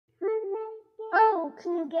Oh,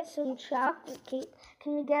 can you get some chocolate cake?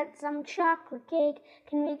 Can we get some chocolate cake?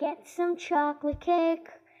 Can we get some chocolate cake?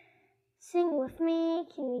 Sing with me,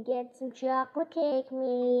 can we get some chocolate cake?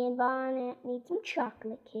 Me and Bonnet need some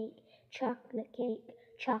chocolate cake. Chocolate cake.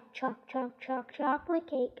 Chocolate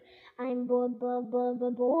cake. I'm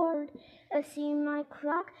bored. I see my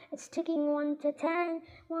clock, it's ticking 1 to 10,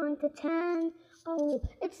 1 to 10. Oh,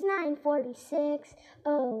 it's 9:46.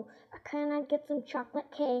 Oh, can I get some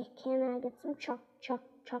chocolate cake? Can I get some chocolate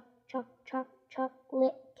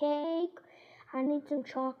cake? I need some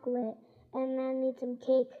chocolate, and I need some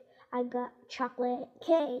cake. I got chocolate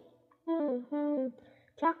cake.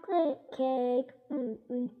 Chocolate cake.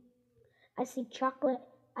 I see chocolate.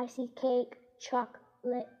 I see cake.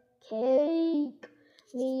 Chocolate cake.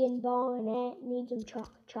 Me and Bonnet need some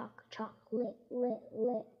chocolate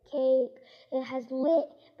lit cake. It has lit,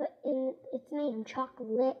 but in its name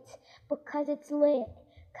chocolate because it's lit.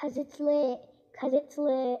 Cause it's lit. Cause it's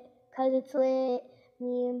lit. Cause it's lit.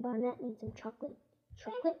 Me and Bonnet need some chocolate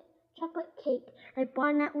cake. Right,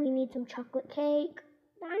 Bonnet, we need some chocolate cake.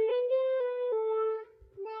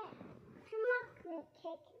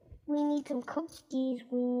 We need some cookies.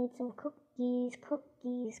 We need some cookies.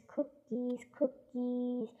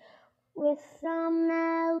 With some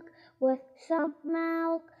milk,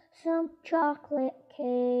 some chocolate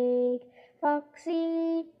cake.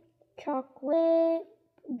 Foxy, chocolate.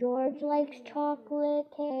 George likes chocolate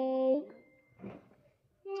cake.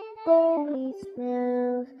 Goldie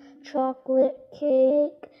smells chocolate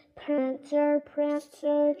cake. Prancer,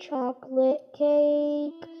 chocolate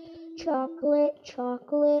cake. Chocolate,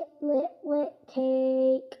 lit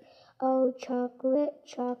cake. Oh, chocolate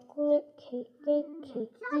cake. Cakey.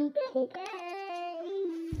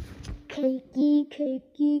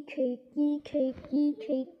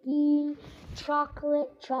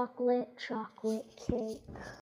 Chocolate cake.